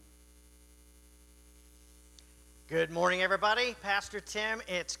Good morning, everybody. Pastor Tim,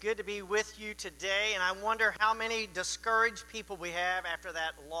 it's good to be with you today, and I wonder how many discouraged people we have after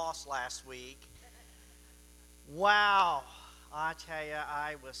that loss last week. Wow, I tell you,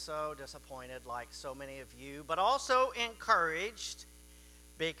 I was so disappointed like so many of you, but also encouraged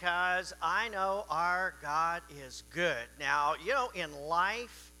because I know our God is good. Now, in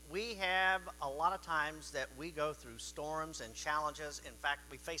life, we have a lot of times that we go through storms and challenges. In fact,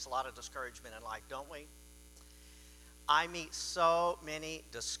 we face a lot of discouragement in life, don't we? I meet so many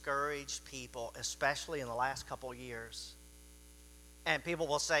discouraged people, especially in the last couple years. And people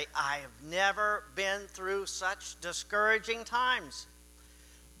will say, I have never been through such discouraging times.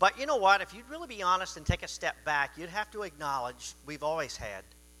 But you know what? If you'd really be honest and take a step back, you'd have to acknowledge we've always had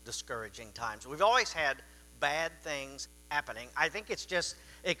discouraging times. We've always had bad things happening. I think it's just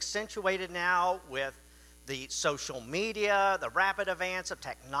accentuated now with the social media, the rapid advance of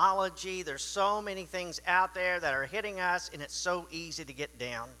technology. There's so many things out there that are hitting us, and it's so easy to get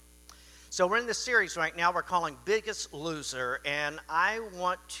down. So we're in this series right now we're calling Biggest Loser, and I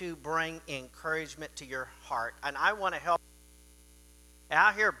want to bring encouragement to your heart, and I want to help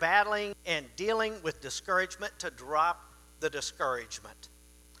out here battling and dealing with discouragement to drop the discouragement.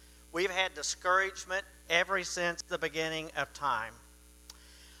 We've had discouragement ever since the beginning of time.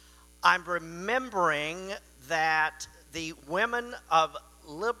 I'm remembering that the women of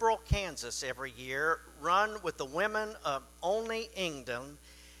Liberal, Kansas every year run with the women of Only England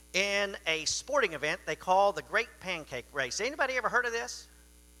in a sporting event they call the Great Pancake Race. Anybody ever heard of this?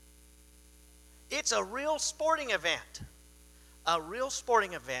 It's a real sporting event. And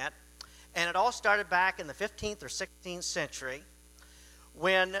it all started back in the 15th or 16th century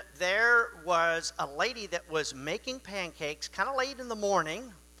when there was a lady that was making pancakes kind of late in the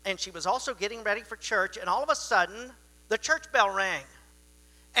morning, and she was also getting ready for church, and all of a sudden, the church bell rang.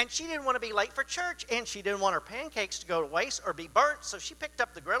 And she didn't want to be late for church, and she didn't want her pancakes to go to waste or be burnt, so she picked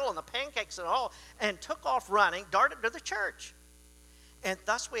up the griddle and the pancakes and all, and took off running, darted to the church. And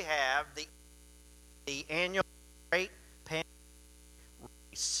thus we have the annual Great Pancake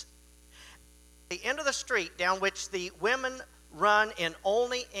Race. At the end of the street down which the women run in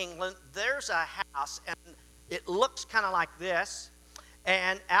Only England, there's a house, and it looks kind of like this.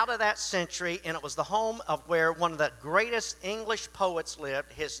 And out of that century, and it was the home of where one of the greatest English poets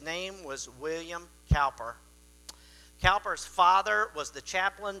lived. His name was William Cowper. Cowper's father was the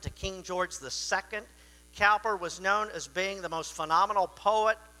chaplain to King George II. Cowper was known as being the most phenomenal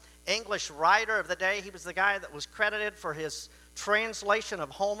poet, English writer of the day. He was the guy that was credited for his translation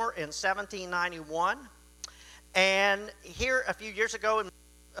of Homer in 1791. And here a few years ago in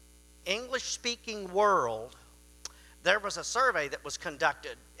the English-speaking world, there was a survey that was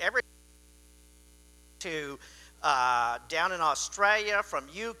conducted down in Australia, from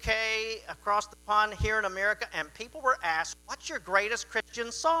UK, across the pond here in America, and people were asked, what's your greatest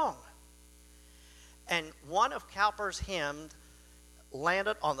Christian song? And one of Cowper's hymns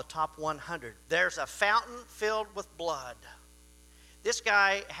landed on the top 100. There's a fountain filled with blood. This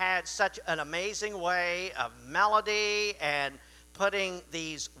guy had such an amazing way of melody and putting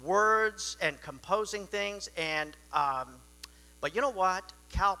these words and composing things, and but you know what?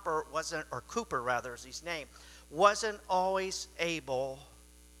 Cooper is his name, wasn't always able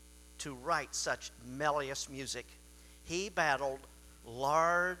to write such melodious music. He battled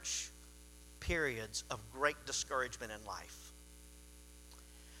large periods of great discouragement in life.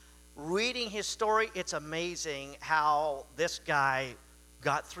 Reading his story, it's amazing how this guy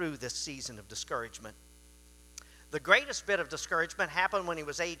got through this season of discouragement. The greatest bit of discouragement happened when he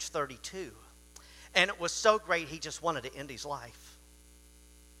was age 32. And it was so great, he just wanted to end his life.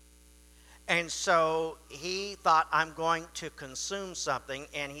 And so he thought, I'm going to consume something.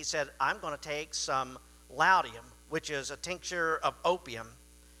 And he said, I'm going to take some laudanum, which is a tincture of opium.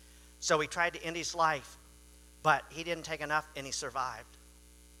 So he tried to end his life, but he didn't take enough, and he survived.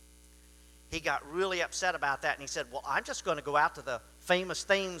 He got really upset about that, and he said, well, I'm just going to go out to the famous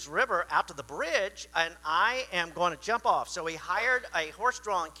Thames River, out to the bridge, and I am going to jump off. So he hired a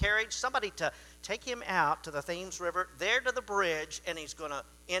horse-drawn carriage, somebody to take him out to the Thames River, there to the bridge, and he's going to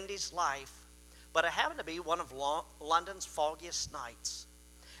end his life. But it happened to be one of London's foggiest nights.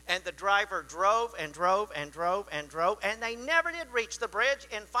 And the driver drove and drove and drove and drove, and they never did reach the bridge.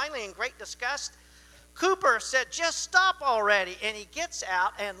 And finally, in great disgust, Cooper said, just stop already. And he gets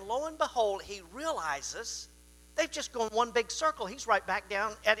out, and lo and behold, he realizes they've just gone one big circle. He's right back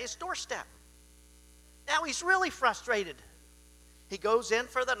down at his doorstep. Now he's really frustrated. He goes in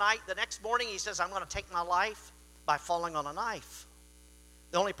for the night. The next morning he says, I'm going to take my life by falling on a knife.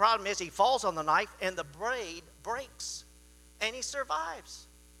 The only problem is he falls on the knife and the blade breaks, and he survives.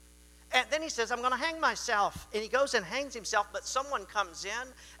 And then he says, I'm going to hang myself. And he goes and hangs himself, but someone comes in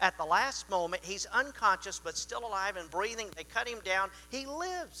at the last moment. He's unconscious, but still alive and breathing. They cut him down. He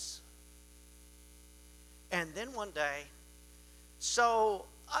lives. And then one day, so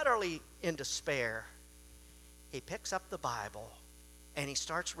utterly in despair, he picks up the Bible and he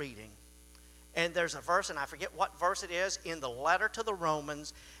starts reading. And there's a verse, and I forget what verse it is, in the letter to the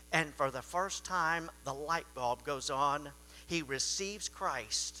Romans, and for the first time, the light bulb goes on. He receives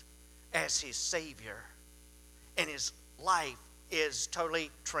Christ as his Savior, and his life is totally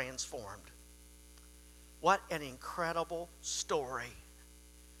transformed. What an incredible story.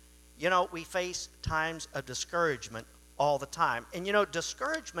 You know, we face times of discouragement all the time. And you know,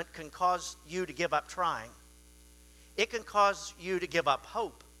 discouragement can cause you to give up trying. It can cause you to give up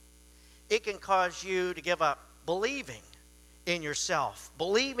hope. It can cause you to give up believing in yourself,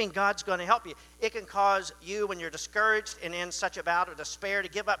 believing God's going to help you. It can cause you, when you're discouraged and in such a bout of despair, to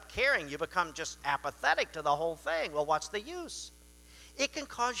give up caring. You become just apathetic to the whole thing. Well, what's the use? It can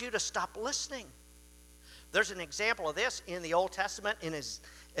cause you to stop listening. There's an example of this in the Old Testament, in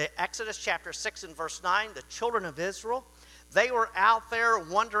Exodus chapter 6 and verse 9. The children of Israel, they were out there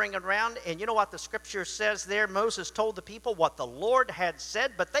wandering around, and you know what the scripture says there? Moses told the people what the Lord had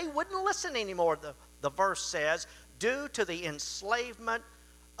said, but they wouldn't listen anymore. The verse says, due to the enslavement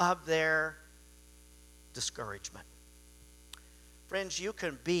of their discouragement. Friends, you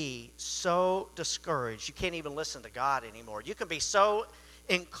can be so discouraged, you can't even listen to God anymore. You can be so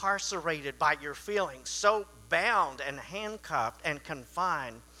incarcerated by your feelings, so bound and handcuffed and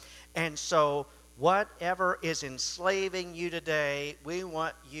confined. And so whatever is enslaving you today, we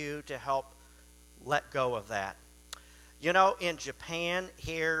want you to help let go of that. You know, in Japan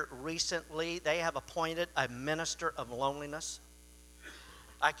here recently, they have appointed a minister of loneliness.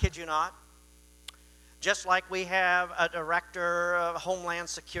 I kid you not. Just like we have a director of Homeland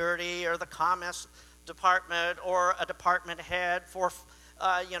Security or the Commerce Department or a department head for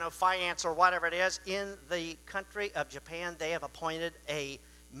finance or whatever it is, in the country of Japan, they have appointed a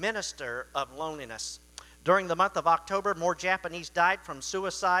minister of loneliness. During the month of October, more Japanese died from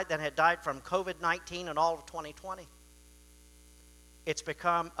suicide than had died from COVID-19 in all of 2020. It's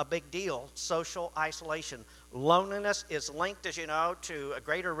become a big deal, social isolation. Loneliness is linked, as you know, to a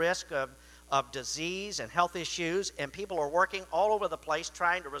greater risk of disease and health issues, and people are working all over the place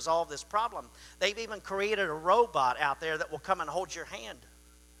trying to resolve this problem. They've even created a robot out there that will come and hold your hand.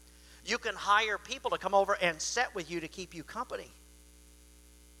 You can hire people to come over and sit with you to keep you company.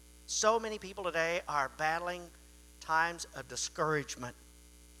 So many people today are battling times of discouragement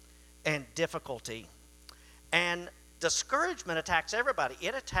and difficulty. And discouragement attacks everybody.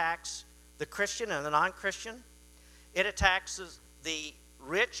 It attacks the Christian and the non-Christian. It attacks the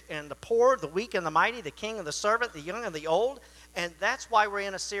rich and the poor, the weak and the mighty, the king and the servant, the young and the old. And that's why we're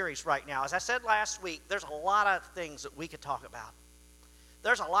in a series right now. As I said last week, there's a lot of things that we could talk about.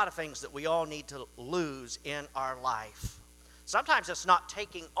 There's a lot of things that we all need to lose in our life. Sometimes it's not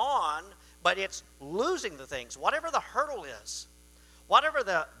taking on, but it's losing the things. Whatever the hurdle is, whatever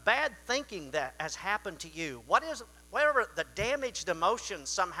the bad thinking that has happened to you, whatever the damaged emotion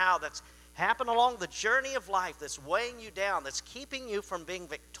somehow that's happened along the journey of life that's weighing you down, that's keeping you from being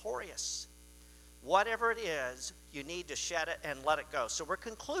victorious. Whatever it is, you need to shed it and let it go. So we're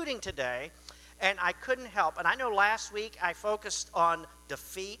concluding today, and I couldn't help. And I know last week I focused on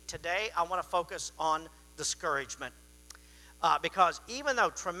defeat. Today I want to focus on discouragement. Because even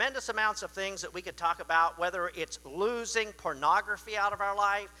though tremendous amounts of things that we could talk about, whether it's losing pornography out of our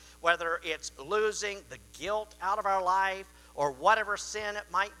life, whether it's losing the guilt out of our life, or whatever sin it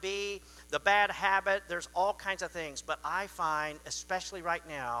might be, the bad habit, there's all kinds of things. But I find, especially right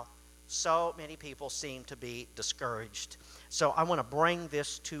now, so many people seem to be discouraged. So I want to bring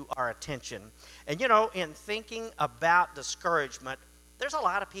this to our attention. And you know, in thinking about discouragement, there's a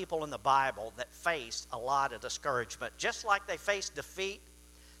lot of people in the Bible that faced a lot of discouragement. Just like they faced defeat,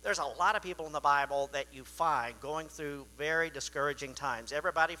 there's a lot of people in the Bible that you find going through very discouraging times.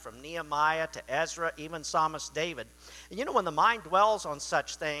 Everybody from Nehemiah to Ezra, even Psalmist David. And you know, when the mind dwells on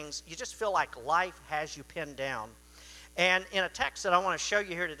such things, you just feel like life has you pinned down. And in a text that I want to show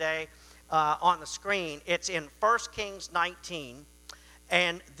you here today on the screen, it's in 1 Kings 19.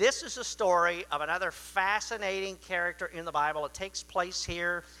 And this is a story of another fascinating character in the Bible. It takes place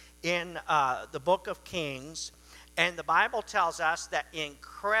here in the book of Kings. And the Bible tells us that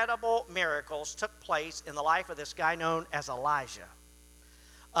incredible miracles took place in the life of this guy known as Elijah.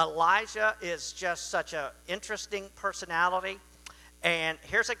 Elijah is just such an interesting personality. And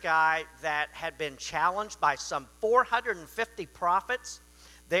here's a guy that had been challenged by some 450 prophets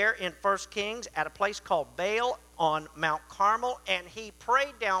there in 1 Kings at a place called Baal on Mount Carmel, and he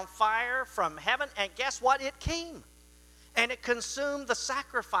prayed down fire from heaven, and guess what? It came, and it consumed the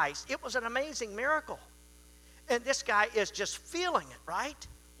sacrifice. It was an amazing miracle. And this guy is just feeling it, right?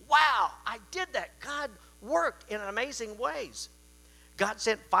 Wow, I did that. God worked in amazing ways. God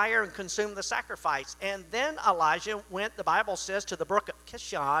sent fire and consumed the sacrifice. And then Elijah went, the Bible says, to the brook of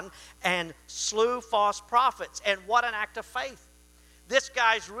Kishon and slew false prophets. And what an act of faith. This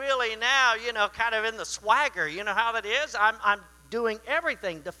guy's really now, kind of in the swagger. You know how that is? I'm doing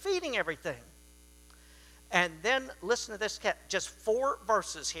everything, defeating everything. And then listen to this, just 4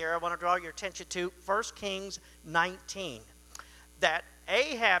 verses here I want to draw your attention to. 1 Kings 19. That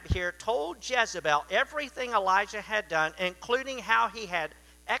Ahab here told Jezebel everything Elijah had done, including how he had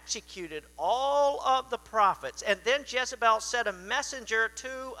executed all of the prophets. And then Jezebel sent a messenger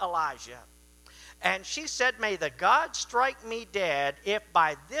to Elijah. And she said, "May the God strike me dead if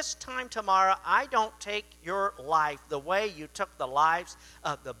by this time tomorrow I don't take your life the way you took the lives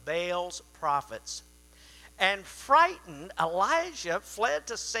of the Baal's prophets." And frightened, Elijah fled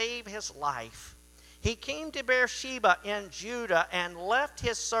to save his life. He came to Beersheba in Judah and left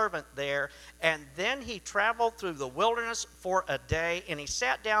his servant there. And then he traveled through the wilderness for a day, and he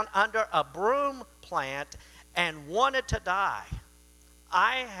sat down under a broom plant and wanted to die.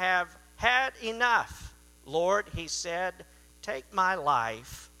 "I have had enough, Lord," he said. "Take my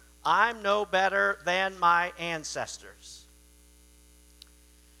life. I'm no better than my ancestors."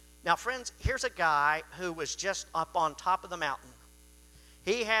 Now, friends, here's a guy who was just up on top of the mountain.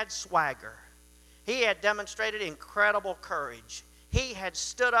 He had swagger. He had demonstrated incredible courage. He had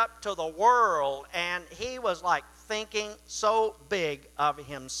stood up to the world, and he was like thinking so big of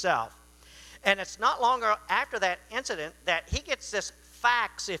himself. And it's not long after that incident that he gets this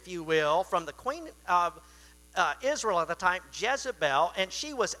fax, if you will, from the queen of Israel at the time, Jezebel, and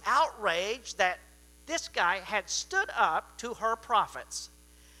she was outraged that this guy had stood up to her prophets.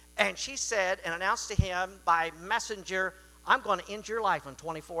 And she said and announced to him by messenger, "I'm going to end your life in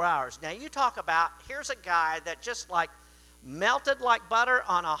 24 hours. Now you talk about, here's a guy that just like melted like butter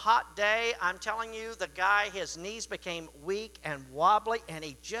on a hot day. I'm telling you, the guy, his knees became weak and wobbly, and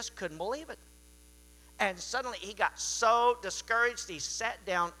he just couldn't believe it. And suddenly he got so discouraged, he sat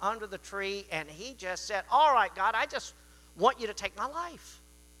down under the tree, and he just said, "All right, God, I just want you to take my life."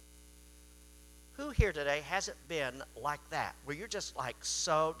 Who here today hasn't been like that, where you're just like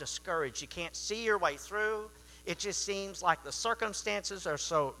so discouraged? You can't see your way through. It just seems like the circumstances are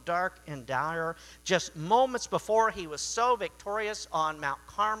so dark and dire. Just moments before, he was so victorious on Mount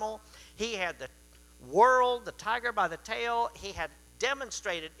Carmel. He had the world, the tiger by the tail. He had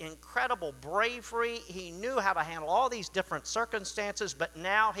demonstrated incredible bravery. He knew how to handle all these different circumstances, but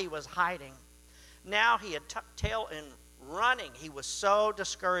now he was hiding. Now he had tucked tail and running. He was so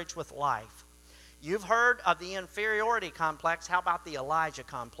discouraged with life. You've heard of the inferiority complex. How about the Elijah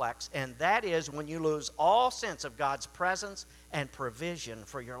complex? And that is when you lose all sense of God's presence and provision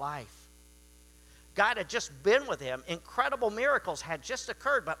for your life. God had just been with him. Incredible miracles had just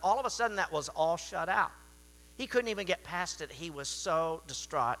occurred, but all of a sudden that was all shut out. He couldn't even get past it. He was so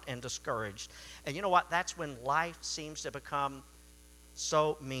distraught and discouraged. And you know what? That's when life seems to become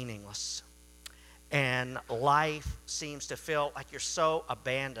so meaningless. And life seems to feel like you're so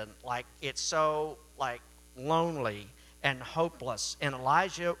abandoned, like it's so like lonely and hopeless. And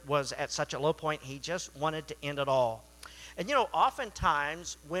Elijah was at such a low point, he just wanted to end it all. And you know,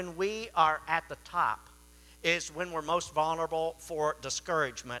 oftentimes when we are at the top is when we're most vulnerable for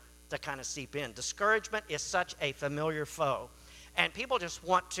discouragement to kind of seep in. Discouragement is such a familiar foe. And people just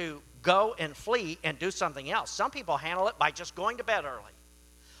want to go and flee and do something else. Some people handle it by just going to bed early.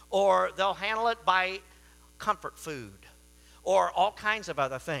 Or they'll handle it by comfort food, or all kinds of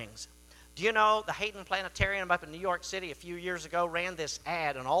other things. Do you know the Hayden Planetarium up in New York City a few years ago ran this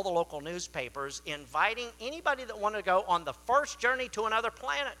ad in all the local newspapers inviting anybody that wanted to go on the first journey to another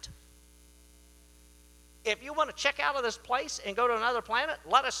planet. If you want to check out of this place and go to another planet,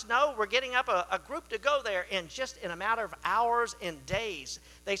 let us know. We're getting up a group to go there in a matter of hours and days.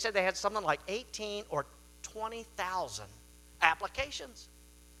 They said they had something like 18 or 20,000 applications.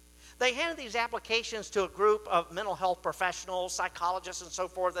 They handed these applications to a group of mental health professionals, psychologists, and so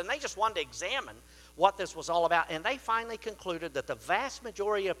forth, and they just wanted to examine what this was all about. And they finally concluded that the vast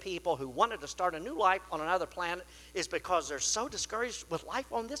majority of people who wanted to start a new life on another planet is because they're so discouraged with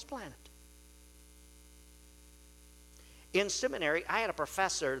life on this planet. In seminary, I had a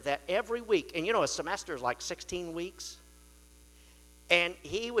professor that every week, and you know, a semester is like 16 weeks, and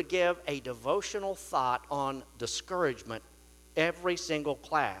he would give a devotional thought on discouragement every single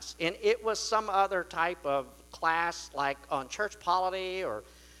class. And it was some other type of class like on church polity or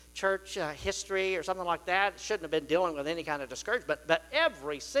church history or something like that. Shouldn't have been dealing with any kind of discouragement. But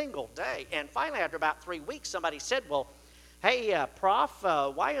every single day, and finally after about 3 weeks, somebody said, well, hey, Prof,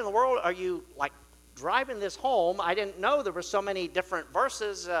 why in the world are you like driving this home? I didn't know there were so many different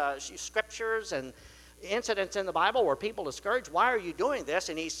verses, scriptures, and incidents in the Bible where people discouraged. Why are you doing this?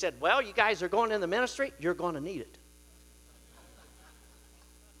 And he said, well, you guys are going in the ministry. You're going to need it.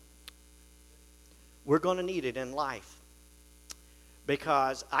 We're going to need it in life.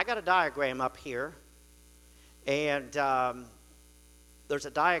 Because I got a diagram up here, and there's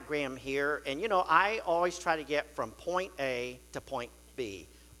a diagram here, and I always try to get from point A to point B.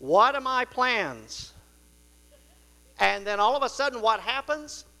 What are my plans? And then all of a sudden, what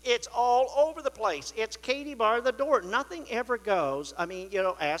happens? It's all over the place. It's Katie bar the door. Nothing ever goes,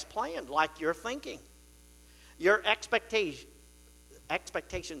 as planned, like you're thinking. Your expectations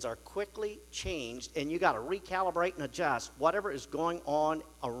are quickly changed, and you got to recalibrate and adjust whatever is going on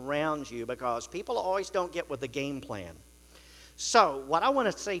around you, because people always don't get with the game plan. So what I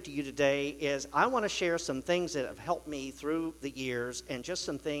want to say to you today is I want to share some things that have helped me through the years, and just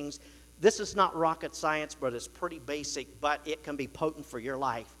some things. This is not rocket science, but it's pretty basic, but it can be potent for your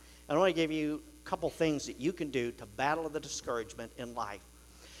life. And I want to give you a couple things that you can do to battle the discouragement in life.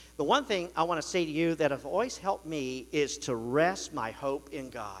 The one thing I want to say to you that have always helped me is to rest my hope in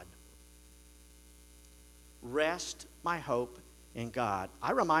God. Rest my hope in God.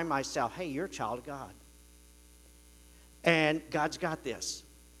 I remind myself, hey, you're a child of God. And God's got this.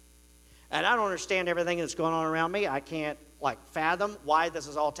 And I don't understand everything that's going on around me. I can't fathom why this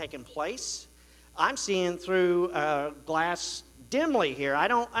is all taking place. I'm seeing through glass dimly here. I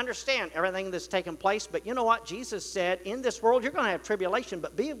don't understand everything that's taking place, but you know what? Jesus said, in this world you're going to have tribulation,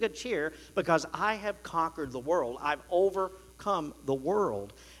 but be of good cheer, because I have conquered the world. I've overcome the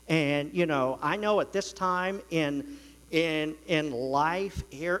world. And, I know at this time in life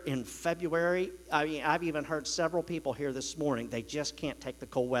here in February, I've even heard several people here this morning, they just can't take the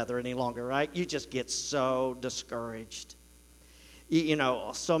cold weather any longer, right? You just get so discouraged.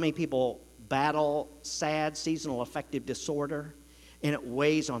 So many people battle sad seasonal affective disorder, and it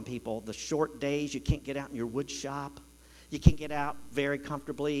weighs on people. The short days, you can't get out in your wood shop. You can't get out very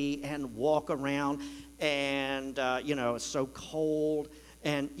comfortably and walk around, and, it's so cold,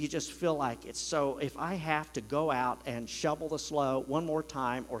 and you just feel like it's so, if I have to go out and shovel the snow one more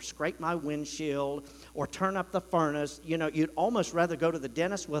time, or scrape my windshield, or turn up the furnace, you'd almost rather go to the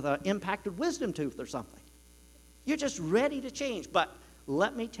dentist with an impacted wisdom tooth or something. You're just ready to change. But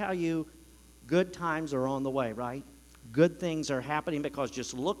let me tell you, good times are on the way, right? Good things are happening, because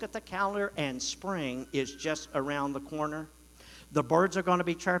just look at the calendar, and spring is just around the corner. The birds are going to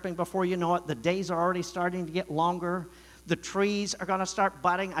be chirping before you know it. The days are already starting to get longer. The trees are going to start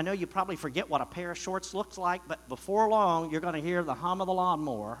budding. I know you probably forget what a pair of shorts looks like, but before long, you're going to hear the hum of the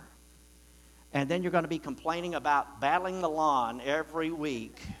lawnmower. And then you're going to be complaining about battling the lawn every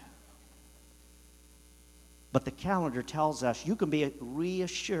week. But the calendar tells us you can be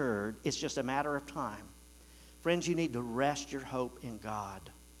reassured. It's just a matter of time. Friends, you need to rest your hope in God.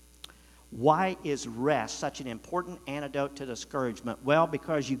 Why is rest such an important antidote to discouragement? Well,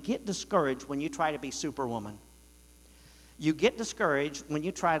 because you get discouraged when you try to be Superwoman. You get discouraged when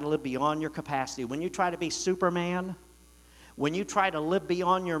you try to live beyond your capacity. When you try to be Superman, when you try to live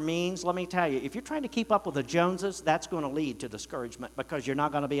beyond your means, let me tell you, if you're trying to keep up with the Joneses, that's going to lead to discouragement, because you're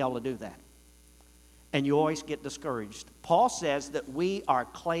not going to be able to do that. And you always get discouraged. Paul says that we are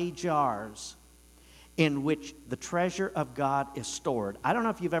clay jars in which the treasure of God is stored. I don't know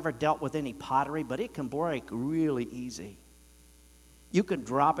if you've ever dealt with any pottery, but it can break really easy. You can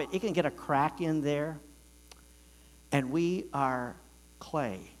drop it. It can get a crack in there. And we are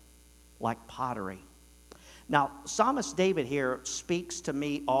clay, like pottery. Now, Psalmist David here speaks to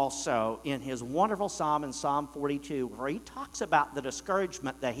me also in his wonderful psalm in Psalm 42, where he talks about the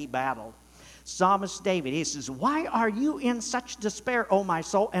discouragement that he battled. Psalmist David, he says, why are you in such despair, O my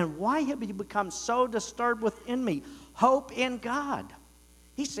soul, and why have you become so disturbed within me? Hope in God.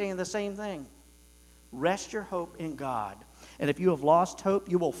 He's saying the same thing. Rest your hope in God. And if you have lost hope,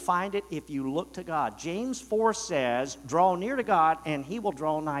 you will find it if you look to God. James 4 says, draw near to God, and he will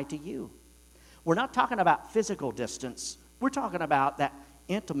draw nigh to you. We're not talking about physical distance. We're talking about that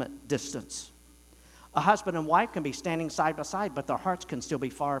intimate distance. A husband and wife can be standing side by side, but their hearts can still be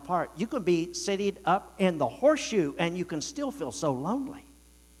far apart. You can be seated up in the horseshoe, and you can still feel so lonely.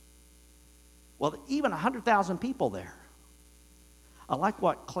 Well, even 100,000 people there. I like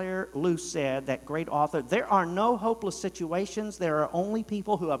what Claire Luce said, that great author. There are no hopeless situations. There are only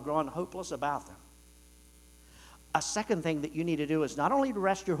people who have grown hopeless about them. A second thing that you need to do is not only to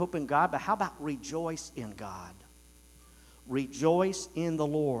rest your hope in God, but how about rejoice in God? Rejoice in the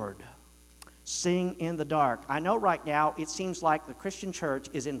Lord. Sing in the dark. I know right now it seems like the Christian church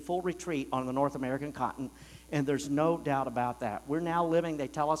is in full retreat on the North American continent, and there's no doubt about that. We're now living, they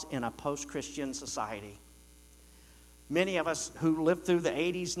tell us, in a post-Christian society. Many of us who lived through the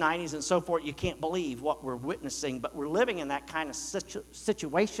 80s, 90s, and so forth, you can't believe what we're witnessing, but we're living in that kind of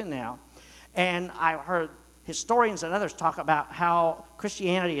situation now. And I heard historians and others talk about how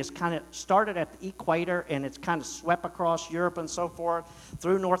Christianity has kind of started at the equator, and it's kind of swept across Europe and so forth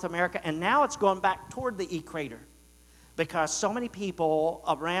through North America, and now it's going back toward the equator because so many people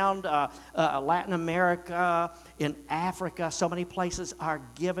around Latin America, in Africa, so many places are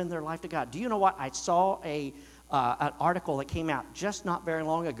giving their life to God. Do you know what? I saw an article that came out just not very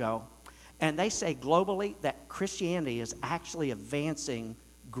long ago, and they say globally that Christianity is actually advancing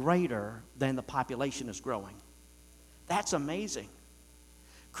greater than the population is growing. That's amazing.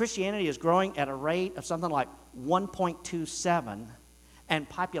 Christianity is growing at a rate of something like 1.27, and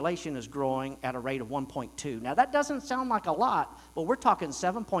population is growing at a rate of 1.2. Now, that doesn't sound like a lot, but we're talking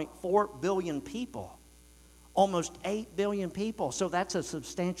 7.4 billion people, almost 8 billion people. So that's a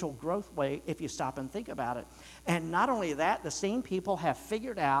substantial growth rate if you stop and think about it. And not only that, the same people have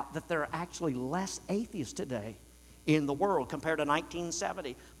figured out that there are actually less atheists today in the world compared to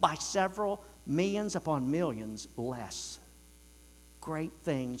 1970, by several millions upon millions less. Great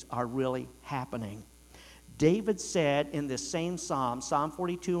things are really happening. David said in this same psalm, Psalm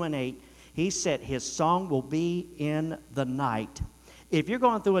 42 and 8, he said his song will be in the night. If you're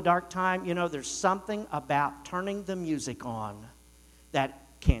going through a dark time, you know, there's something about turning the music on that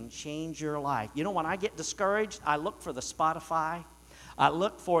can change your life. You know, when I get discouraged, I look for the Spotify. I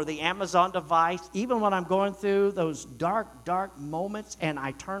look for the Amazon device, even when I'm going through those dark, dark moments, and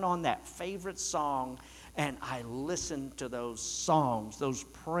I turn on that favorite song, and I listen to those songs, those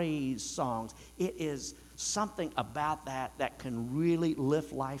praise songs. It is something about that can really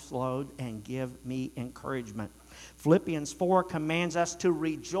lift life's load and give me encouragement. Philippians 4 commands us to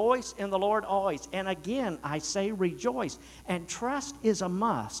rejoice in the Lord always. And again, I say rejoice. And trust is a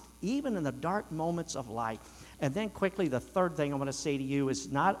must, even in the dark moments of life. And then quickly, the third thing I want to say to you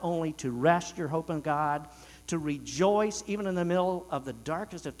is not only to rest your hope in God, to rejoice even in the middle of the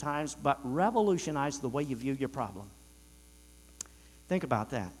darkest of times, but revolutionize the way you view your problem. Think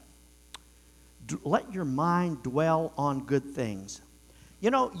about that. Let your mind dwell on good things. You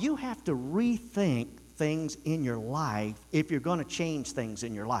know, you have to rethink things in your life if you're going to change things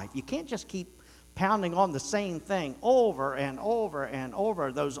in your life. You can't just keep pounding on the same thing over and over and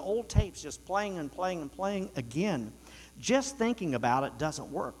over. Those old tapes just playing and playing and playing again. Just thinking about it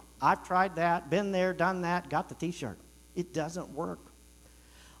doesn't work. I've tried that, been there, done that, got the t-shirt. It doesn't work.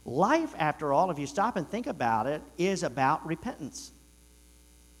 Life, after all, if you stop and think about it, is about repentance.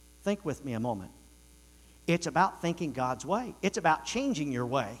 Think with me a moment. It's about thinking God's way. It's about changing your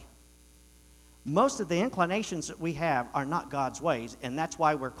way. Most of the inclinations that we have are not God's ways, and that's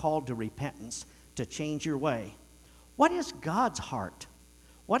why we're called to repentance, to change your way. What is God's heart?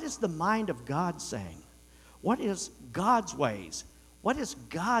 What is the mind of God saying? What is God's ways? What is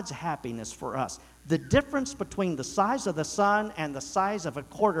God's happiness for us? The difference between the size of the sun and the size of a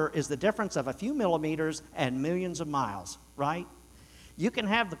quarter is the difference of a few millimeters and millions of miles, right? You can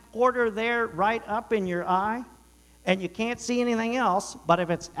have the quarter there right up in your eye, and you can't see anything else, but if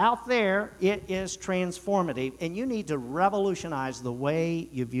it's out there, it is transformative, and you need to revolutionize the way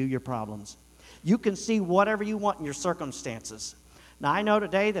you view your problems. You can see whatever you want in your circumstances. Now, I know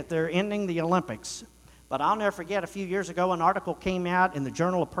today that they're ending the Olympics, but I'll never forget a few years ago an article came out in the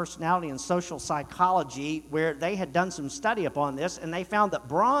Journal of Personality and Social Psychology where they had done some study upon this, and they found that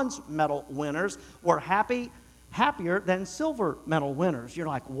bronze medal winners were happier than silver medal winners. You're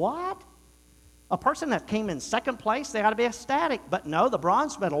like, what? A person that came in second place, they ought to be ecstatic. But no, the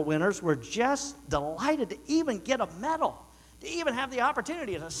bronze medal winners were just delighted to even get a medal, to even have the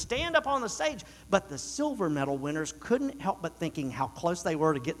opportunity to stand up on the stage. But the silver medal winners couldn't help but thinking how close they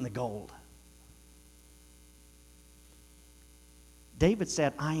were to getting the gold. David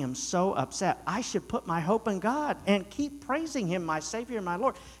said, I am so upset. I should put my hope in God and keep praising Him, my Savior and my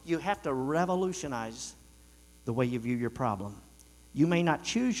Lord. You have to revolutionize the way you view your problem. You may not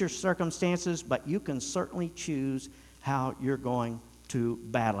choose your circumstances, but you can certainly choose how you're going to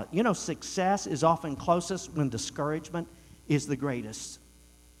battle it. You know, success is often closest when discouragement is the greatest.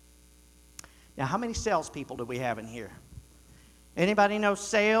 Now, how many salespeople do we have in here? Anybody know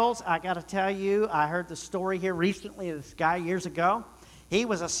sales? I got to tell you, I heard the story here recently of this guy years ago. He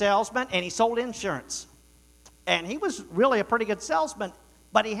was a salesman, and he sold insurance. And he was really a pretty good salesman.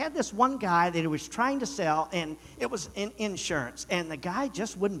 But he had this one guy that he was trying to sell, and it was in insurance. And the guy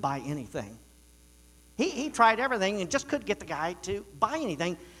just wouldn't buy anything. He tried everything and just couldn't get the guy to buy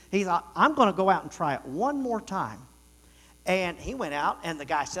anything. He thought, I'm going to go out and try it one more time. And he went out, and the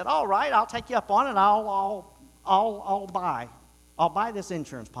guy said, all right, I'll take you up on it. I'll buy this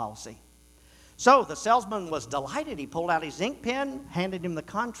insurance policy. So the salesman was delighted. He pulled out his ink pen, handed him the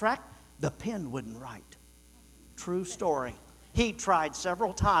contract. The pen wouldn't write. True story. He tried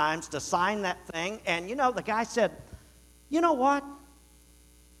several times to sign that thing, and the guy said, you know what?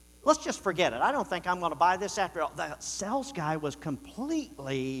 Let's just forget it. I don't think I'm going to buy this after all. The sales guy was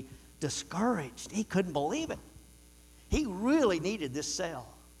completely discouraged. He couldn't believe it. He really needed this sale.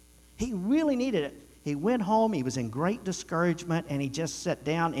 He really needed it. He went home. He was in great discouragement, and he just sat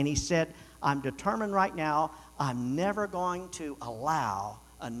down, and he said, I'm determined right now I'm never going to allow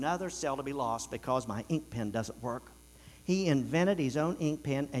another sale to be lost because my ink pen doesn't work. He invented his own ink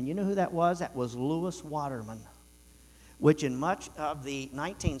pen, and you know who that was? That was Lewis Waterman, which in much of the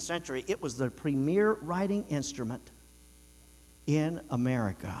 19th century, it was the premier writing instrument in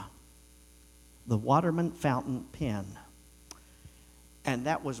America, the Waterman fountain pen. And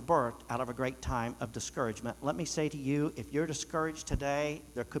that was birthed out of a great time of discouragement. Let me say to you, if you're discouraged today,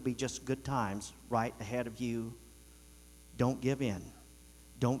 there could be just good times right ahead of you. Don't give in.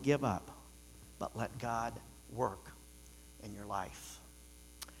 Don't give up. But let God work in your life.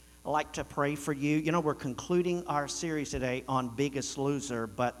 I'd like to pray for you. We're concluding our series today on Biggest Loser,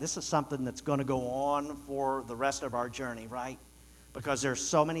 but this is something that's going to go on for the rest of our journey, right? Because there's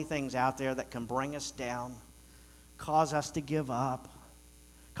so many things out there that can bring us down, cause us to give up,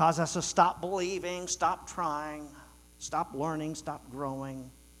 cause us to stop believing, stop trying, stop learning, stop growing.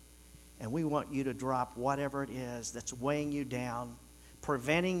 And we want you to drop whatever it is that's weighing you down,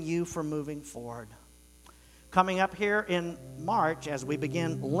 preventing you from moving forward. Coming up here in March, as we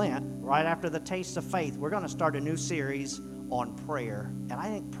begin Lent, right after the Taste of Faith, we're going to start a new series on prayer. And I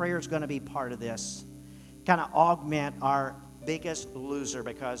think prayer is going to be part of this, kind of augment our biggest loser,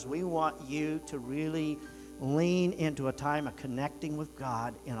 because we want you to really lean into a time of connecting with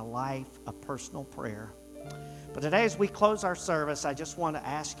God in a life of personal prayer. But today, as we close our service, I just want to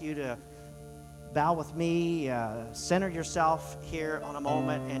ask you to bow with me, center yourself here on a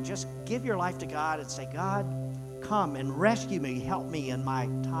moment, and just give your life to God and say, God, come and rescue me, help me in my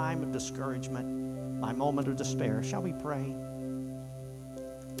time of discouragement, my moment of despair. Shall we pray?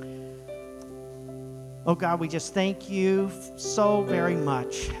 Oh God, we just thank you so very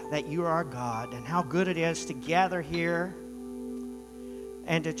much that you are our God, and how good it is to gather here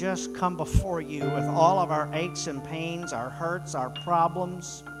and to just come before you with all of our aches and pains, our hurts, our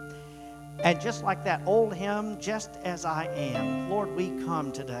problems. And just like that old hymn, just as I am, Lord, we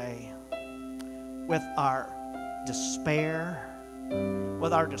come today with our despair,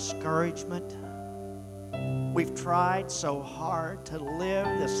 with our discouragement. We've tried so hard to live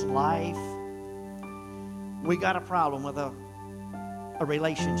this life. We got a problem with a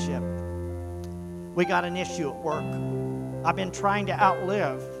relationship. We got an issue at work. I've been trying to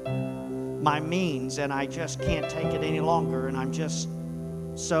outlive my means, and I just can't take it any longer, and I'm just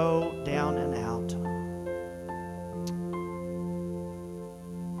so down and out.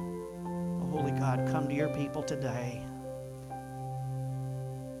 Oh, holy God, come to your people today.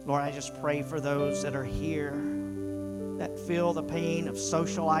 Lord, I just pray for those that are here that feel the pain of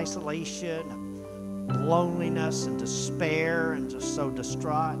social isolation, loneliness and despair, and just so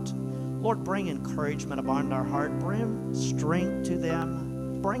distraught. Lord, bring encouragement upon our heart. Bring strength to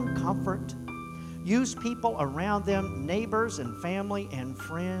them. Bring comfort. Use people around them, neighbors and family and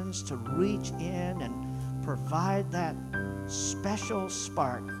friends, to reach in and provide that special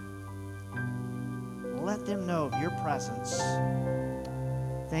spark. Let them know of your presence.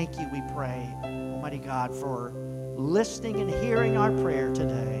 Thank you, we pray, Almighty God, for listening and hearing our prayer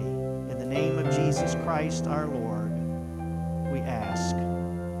today. In the name of Jesus Christ, our Lord, we ask.